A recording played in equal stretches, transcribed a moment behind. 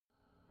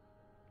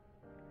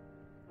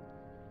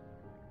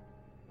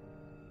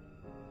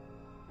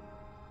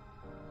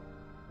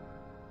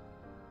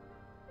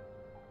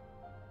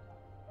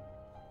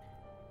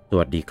ส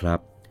วัสดีครับ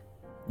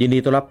ยินดี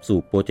ต้อนรับสู่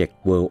โปรเจกต์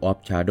World of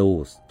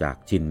Shadows จาก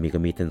ชินมิกา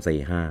มิเทนเซ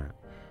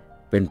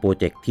5เป็นโปร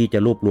เจกต์ที่จะ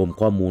รวบรวม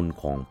ข้อมูล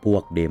ของพว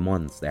ก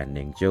Demons and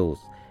Angels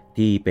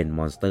ที่เป็นม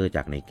อนสเตอร์จ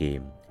ากในเก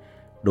ม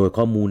โดย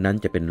ข้อมูลนั้น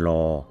จะเป็นล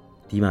อ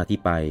ที่มาที่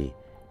ไป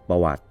ประ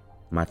วัติ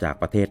มาจาก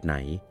ประเทศไหน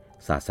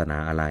ศาสนา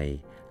อะไร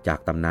จาก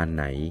ตำนานไ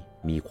หน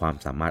มีความ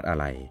สามารถอะ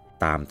ไร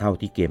ตามเท่า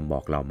ที่เกมบอ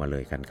กเรามาเล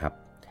ยกันครับ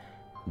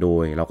โด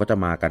ยเราก็จะ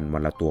มากันวั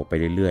นละตัวไป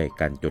เรื่อย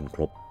ๆกันจนค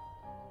รบ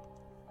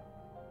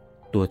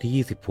ตัว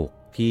ที่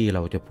26ที่เร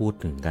าจะพูด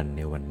ถึงกันใ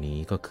นวันนี้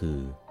ก็คือ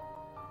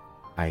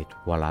ไอท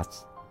วอรัส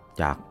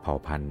จากเผ่า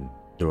พันธุ์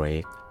เดร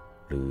ก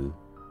หรือ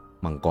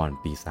มังกร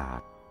ปีศา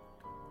จ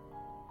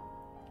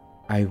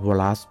ไอทวอ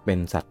รัสเป็น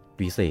สัตว์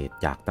วิเศษ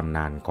จากตำน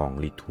านของ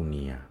ลิทูเ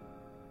นีย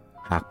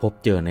หากพบ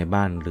เจอใน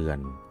บ้านเรือน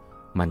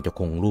มันจะ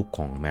คงรูปข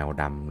องแมว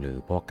ดำหรือ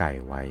พ่อไก่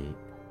ไว้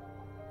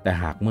แต่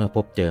หากเมื่อพ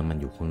บเจอมัน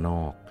อยู่ข้างน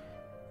อก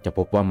จะพ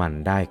บว่ามัน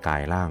ได้กลา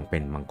ยร่างเป็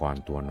นมังกร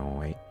ตัวน้อ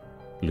ย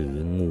หรือ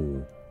งู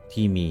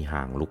ที่มีห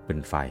างลุกเป็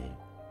นไฟ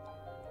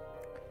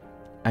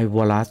ไอว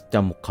อรัสจ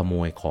ะขโม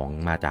ยของ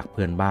มาจากเ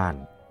พื่อนบ้าน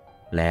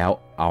แล้ว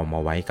เอามา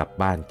ไว้กับ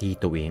บ้านที่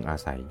ตัวเองอา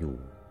ศัยอยู่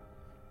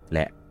แล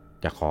ะ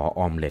จะขออ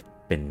อมเล็ต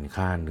เป็น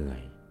ค่าเหนื่อ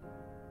ย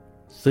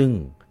ซึ่ง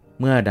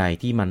เมื่อใด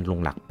ที่มันลง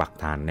หลักปัก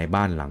ฐานใน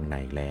บ้านหลังไหน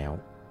แล้ว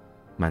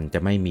มันจะ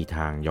ไม่มีท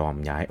างยอม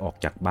ย้ายออก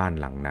จากบ้าน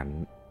หลังนั้น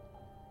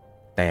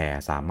แต่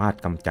สามารถ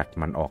กำจัด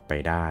มันออกไป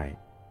ได้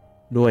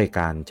ด้วย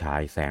การฉา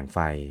ยแสงไฟ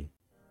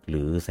ห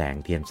รือแสง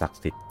เทียนศัก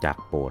ดิ์สิทธิ์จาก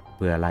โบสถ์เ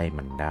พื่อไล่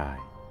มันได้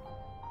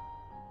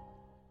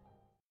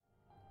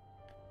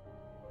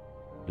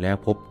แล้ว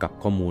พบกับ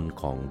ข้อมูล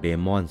ของ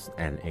Demons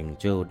and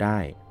Angels ได้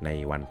ใน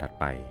วันถัด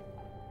ไป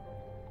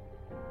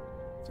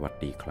สวัส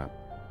ดีครับ